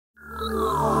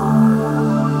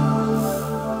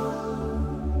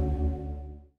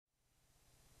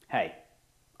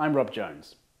I'm Rob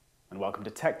Jones, and welcome to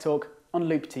Tech Talk on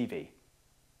Loop TV.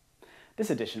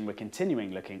 This edition we're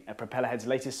continuing looking at Propellerheads'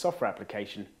 latest software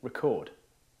application, Record.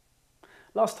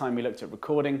 Last time we looked at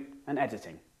recording and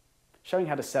editing, showing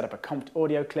how to set up a comped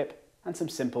audio clip and some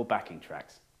simple backing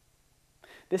tracks.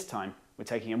 This time we're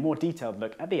taking a more detailed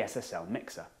look at the SSL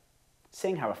mixer,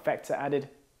 seeing how effects are added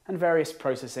and various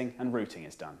processing and routing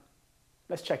is done.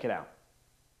 Let's check it out.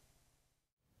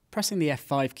 Pressing the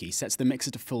F5 key sets the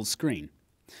mixer to full screen,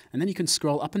 and then you can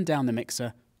scroll up and down the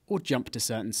mixer or jump to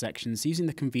certain sections using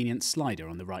the convenient slider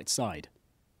on the right side.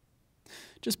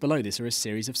 Just below this are a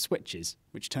series of switches,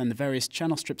 which turn the various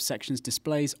channel strip sections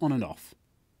displays on and off.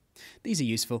 These are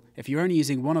useful if you're only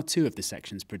using one or two of the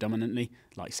sections predominantly,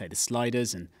 like say the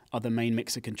sliders and other main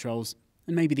mixer controls,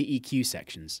 and maybe the EQ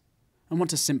sections, and want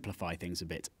to simplify things a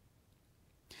bit.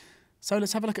 So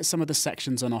let's have a look at some of the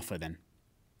sections on offer then.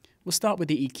 We'll start with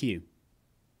the EQ.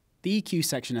 The EQ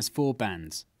section has 4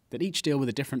 bands that each deal with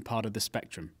a different part of the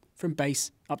spectrum, from bass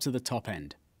up to the top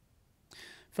end.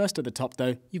 First at the top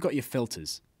though, you've got your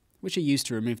filters, which are used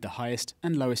to remove the highest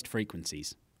and lowest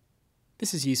frequencies.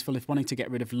 This is useful if wanting to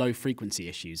get rid of low frequency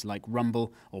issues like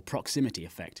rumble or proximity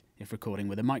effect if recording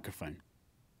with a microphone.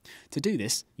 To do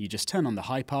this, you just turn on the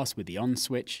high pass with the on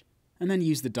switch, and then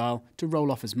use the dial to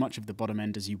roll off as much of the bottom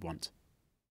end as you want.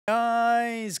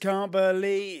 Eyes can't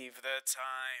believe the time.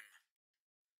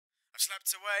 I've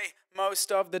slept away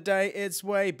most of the day, it's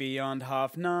way beyond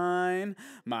 9:30.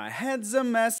 My head's a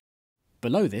mess.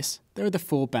 Below this, there are the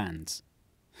 4 bands.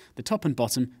 The top and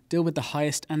bottom deal with the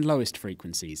highest and lowest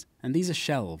frequencies, and these are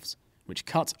shelves, which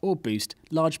cut or boost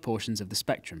large portions of the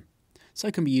spectrum,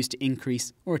 so can be used to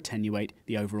increase or attenuate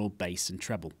the overall bass and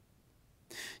treble.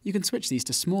 You can switch these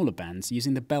to smaller bands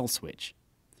using the bell switch,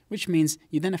 which means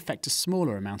you then affect a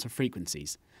smaller amount of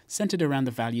frequencies, centered around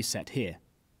the value set here.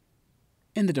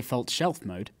 In the default shelf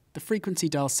mode, the frequency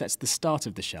dial sets the start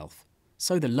of the shelf,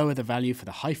 so the lower the value for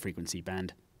the high frequency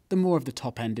band, the more of the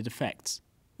top end it affects,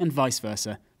 and vice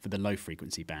versa for the low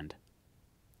frequency band.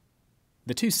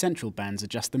 The 2 central bands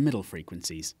adjust the middle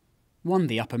frequencies, one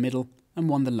the upper middle and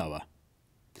one the lower.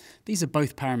 These are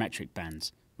both parametric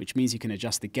bands, which means you can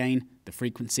adjust the gain, the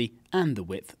frequency, and the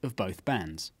width of both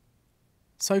bands.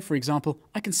 So, for example,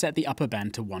 I can set the upper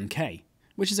band to 1K,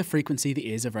 which is a frequency the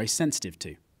ears are very sensitive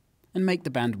to, and make the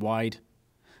band wide,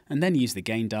 and then use the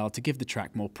gain dial to give the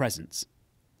track more presence,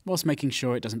 whilst making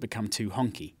sure it doesn't become too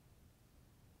honky.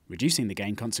 Reducing the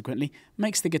gain, consequently,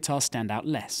 makes the guitar stand out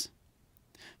less.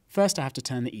 First I have to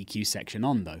turn the EQ section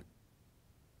on, though.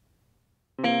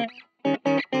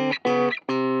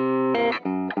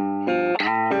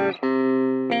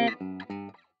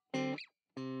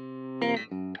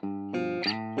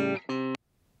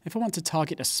 If I want to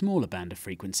target a smaller band of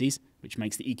frequencies, which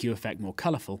makes the EQ effect more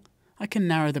colourful, I can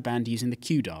narrow the band using the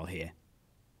Q dial here.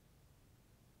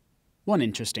 One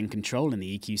interesting control in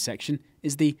the EQ section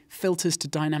is the filters to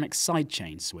dynamic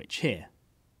sidechain switch here.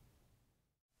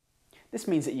 This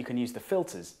means that you can use the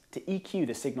filters to EQ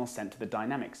the signal sent to the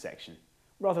dynamics section,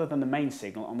 rather than the main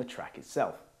signal on the track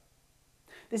itself.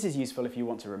 This is useful if you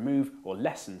want to remove or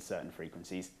lessen certain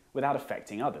frequencies without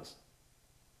affecting others.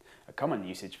 A common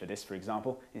usage for this, for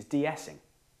example, is de-essing,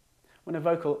 when a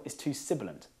vocal is too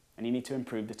sibilant and you need to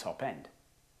improve the top end.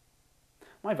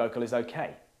 My vocal is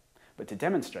okay, but to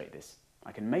demonstrate this,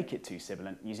 I can make it too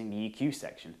sibilant using the EQ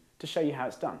section to show you how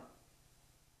it's done.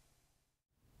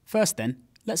 First then,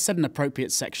 let's set an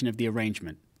appropriate section of the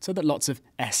arrangement so that lots of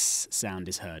S sound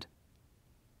is heard.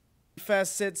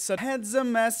 Confess it's a head's a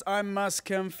mess, I must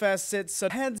confess it's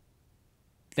a head.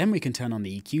 Then we can turn on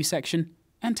the EQ section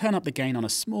and turn up the gain on a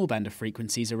small band of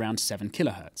frequencies around 7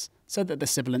 kHz, so that the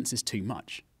sibilance is too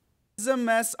much. Head's a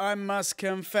mess, I must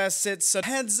confess it's a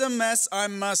head's a mess, I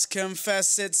must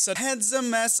confess it's a head's a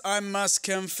mess, I must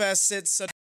confess it's a.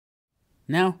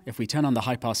 Now, if we turn on the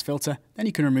high-pass filter, then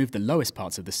you can remove the lowest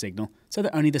parts of the signal so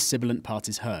that only the sibilant part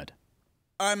is heard.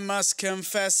 I must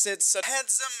confess it's a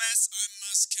head's a mess, I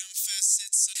must confess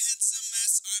it's a head's a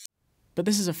mess, But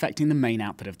this is affecting the main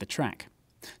output of the track.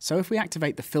 So if we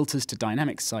activate the filters to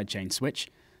dynamics sidechain switch,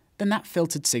 then that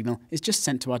filtered signal is just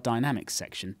sent to our dynamics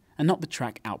section and not the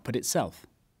track output itself.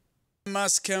 I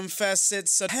must confess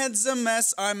it's a head's a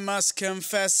mess, I must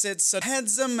confess it's a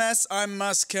head's a mess, I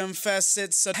must confess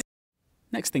it's a.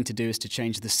 Next thing to do is to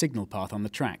change the signal path on the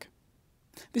track.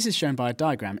 This is shown by a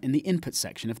diagram in the input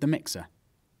section of the mixer.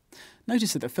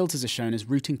 Notice that the filters are shown as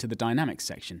routing to the dynamics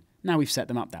section, now we've set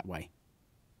them up that way.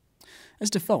 As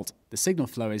default, the signal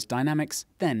flow is dynamics,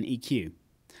 then EQ,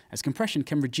 as compression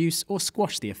can reduce or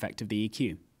squash the effect of the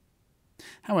EQ.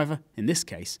 However, in this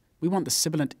case, we want the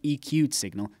sibilant EQ'd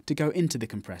signal to go into the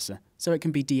compressor so it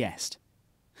can be de-essed.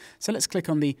 So let's click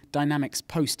on the Dynamics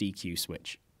Post EQ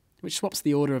switch, which swaps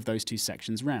the order of those two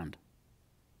sections round.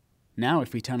 Now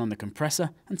if we turn on the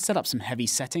compressor and set up some heavy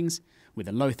settings with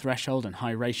a low threshold and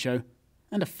high ratio,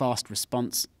 and a fast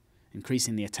response,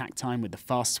 increasing the attack time with the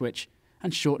fast switch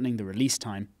and shortening the release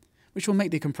time, which will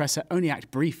make the compressor only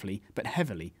act briefly but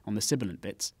heavily on the sibilant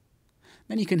bits,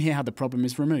 then you can hear how the problem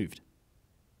is removed.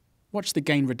 Watch the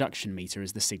gain reduction meter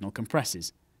as the signal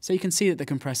compresses, so you can see that the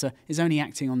compressor is only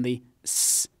acting on the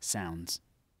S sounds.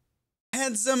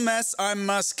 Head's a mess, I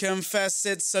must confess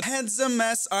it. So head's a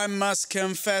mess, I must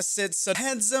confess it. So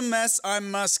head's a mess, I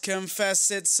must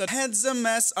confess it. So head's a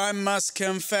mess, I must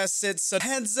confess it. So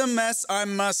head's a mess, I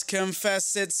must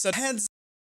confess it. So head's.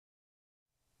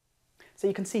 So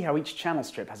you can see how each channel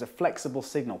strip has a flexible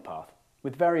signal path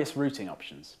with various routing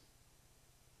options.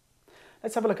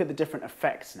 Let's have a look at the different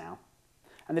effects now,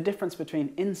 and the difference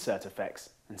between insert effects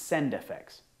and send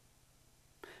effects.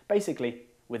 Basically,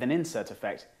 with an insert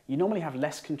effect, you normally have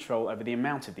less control over the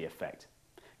amount of the effect,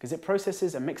 because it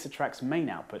processes a mixer track's main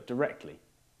output directly.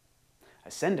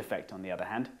 A send effect, on the other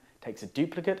hand, takes a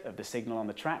duplicate of the signal on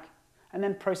the track and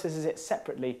then processes it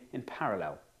separately in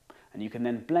parallel, and you can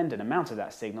then blend an amount of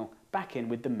that signal back in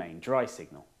with the main dry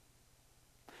signal.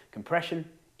 Compression,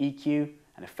 EQ,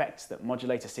 and effects that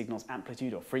modulate a signal's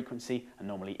amplitude or frequency are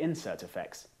normally insert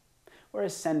effects,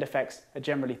 whereas send effects are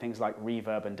generally things like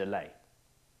reverb and delay.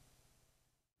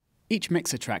 Each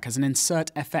mixer track has an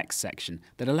Insert FX section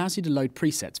that allows you to load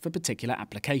presets for particular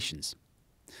applications.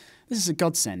 This is a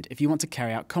godsend if you want to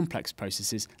carry out complex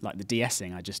processes like the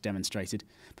de-essing I just demonstrated,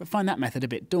 but find that method a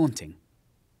bit daunting.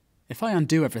 If I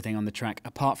undo everything on the track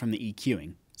apart from the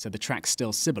EQing, so the track's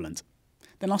still sibilant,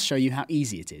 then I'll show you how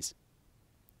easy it is.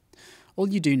 All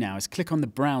you do now is click on the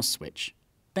Browse switch,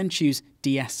 then choose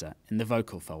De-esser in the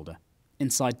Vocal folder,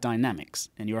 inside Dynamics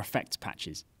in your Effects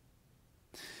patches.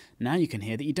 Now you can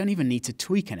hear that you don't even need to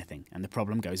tweak anything and the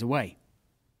problem goes away.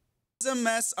 Head's a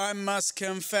mess, I must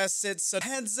confess it. So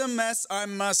head's a mess, I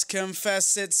must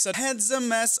confess it. So head's a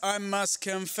mess, I must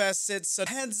confess it. So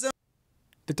head's a.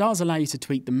 The dials allow you to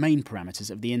tweak the main parameters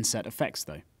of the insert effects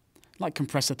though, like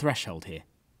compressor threshold here.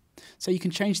 So you can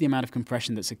change the amount of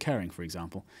compression that's occurring, for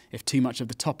example, if too much of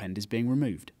the top end is being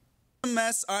removed. A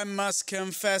mess, I must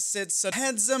confess it. So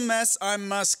head's a mess, I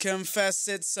must confess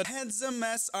it. So head's a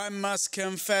mess, I must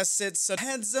confess it. So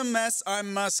head's a mess, I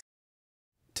must.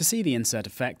 To see the insert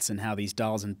effects and how these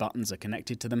dials and buttons are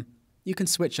connected to them, you can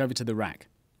switch over to the rack,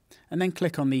 and then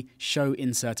click on the Show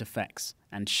Insert Effects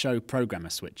and Show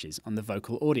Programmer switches on the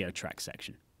Vocal Audio Track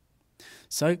section.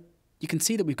 So, you can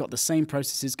see that we've got the same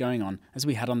processes going on as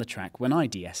we had on the track when I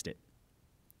de-essed it.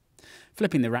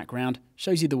 Flipping the rack round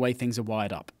shows you the way things are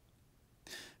wired up.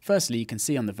 Firstly, you can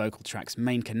see on the vocal track's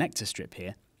main connector strip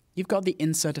here, you've got the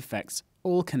insert effects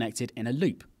all connected in a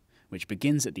loop, which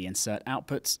begins at the insert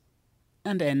outputs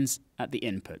and ends at the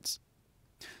inputs.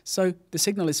 So the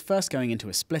signal is first going into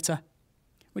a splitter,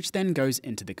 which then goes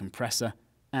into the compressor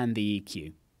and the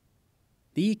EQ.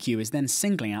 The EQ is then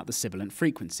singling out the sibilant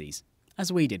frequencies,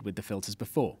 as we did with the filters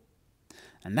before.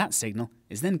 And that signal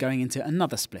is then going into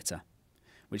another splitter,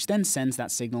 which then sends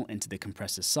that signal into the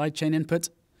compressor's sidechain input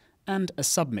and a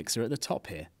submixer at the top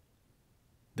here.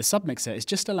 The submixer is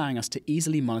just allowing us to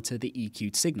easily monitor the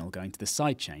EQ'd signal going to the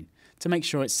sidechain to make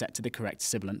sure it's set to the correct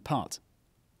sibilant part.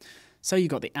 So you've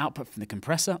got the output from the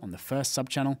compressor on the first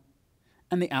subchannel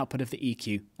and the output of the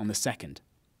EQ on the second.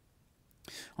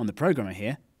 On the programmer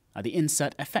here are the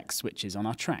insert effects switches on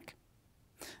our track.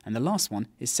 And the last one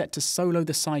is set to solo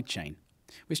the sidechain,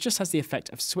 which just has the effect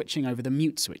of switching over the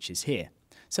mute switches here,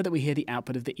 so that we hear the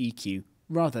output of the EQ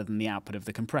rather than the output of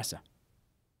the compressor.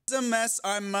 Head's a mess,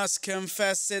 I must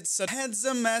confess it. So head's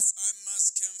a mess, I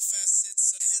must confess it.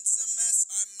 So head's a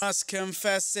mess, I must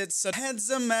confess it. So head's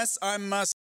a mess, I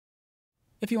must.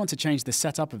 If you want to change the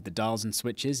setup of the dials and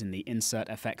switches in the Insert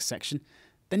FX section,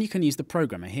 then you can use the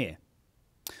programmer here.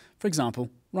 For example,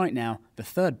 right now, the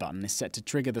third button is set to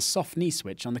trigger the soft knee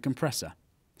switch on the compressor,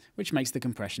 which makes the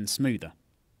compression smoother.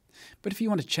 But if you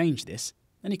want to change this,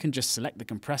 then you can just select the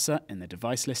compressor in the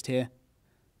device list here,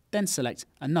 then select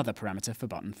another parameter for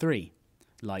button 3,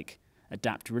 like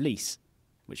Adapt Release,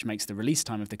 which makes the release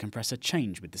time of the compressor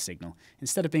change with the signal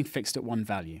instead of being fixed at one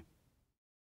value.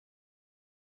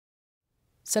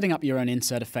 Setting up your own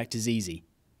insert effect is easy,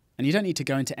 and you don't need to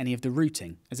go into any of the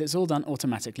routing, as it's all done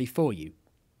automatically for you.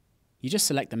 You just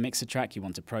select the mixer track you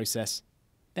want to process,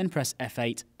 then press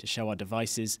F8 to show our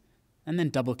devices, and then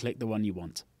double-click the one you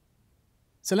want.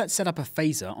 So let's set up a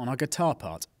phaser on our guitar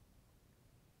part.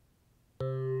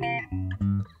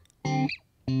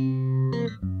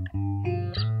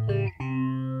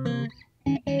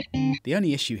 The The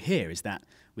only issue here is that,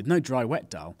 with no dry-wet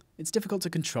dial, it's difficult to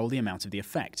control the amount of the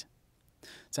effect.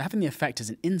 So having the effect as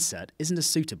an insert isn't as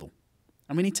suitable,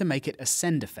 and we need to make it a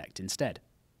send effect instead.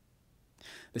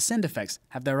 The send effects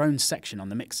have their own section on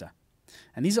the mixer,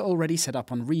 and these are already set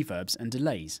up on reverbs and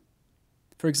delays.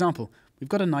 For example, we've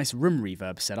got a nice room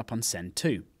reverb set up on send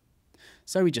 2.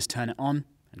 So we just turn it on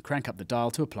and crank up the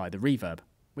dial to apply the reverb,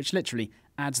 which literally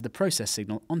adds the process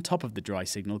signal on top of the dry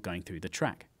signal going through the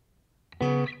track.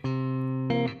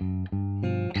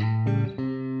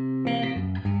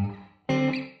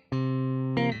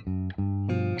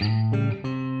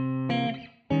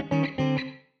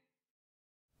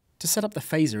 To set up the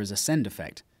phaser as a send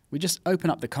effect, we just open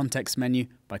up the context menu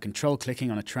by control-clicking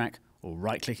on a track or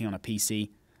right-clicking on a PC,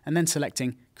 and then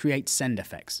selecting Create Send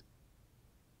Effects.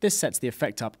 This sets the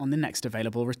effect up on the next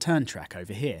available return track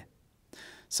over here.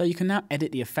 So you can now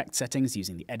edit the effect settings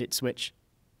using the Edit switch,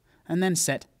 and then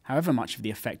set however much of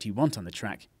the effect you want on the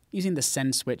track using the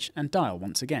Send switch and dial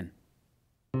once again.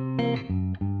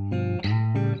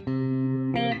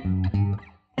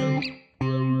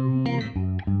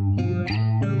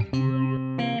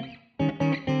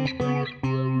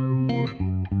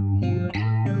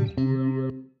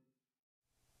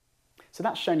 So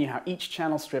that's shown you how each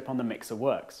channel strip on the mixer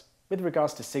works, with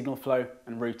regards to signal flow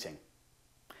and routing,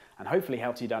 and hopefully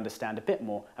helped you to understand a bit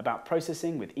more about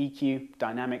processing with EQ,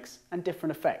 dynamics, and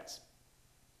different effects.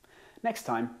 Next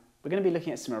time, we're going to be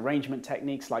looking at some arrangement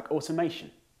techniques like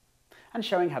automation, and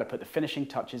showing how to put the finishing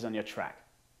touches on your track.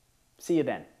 See you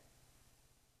then.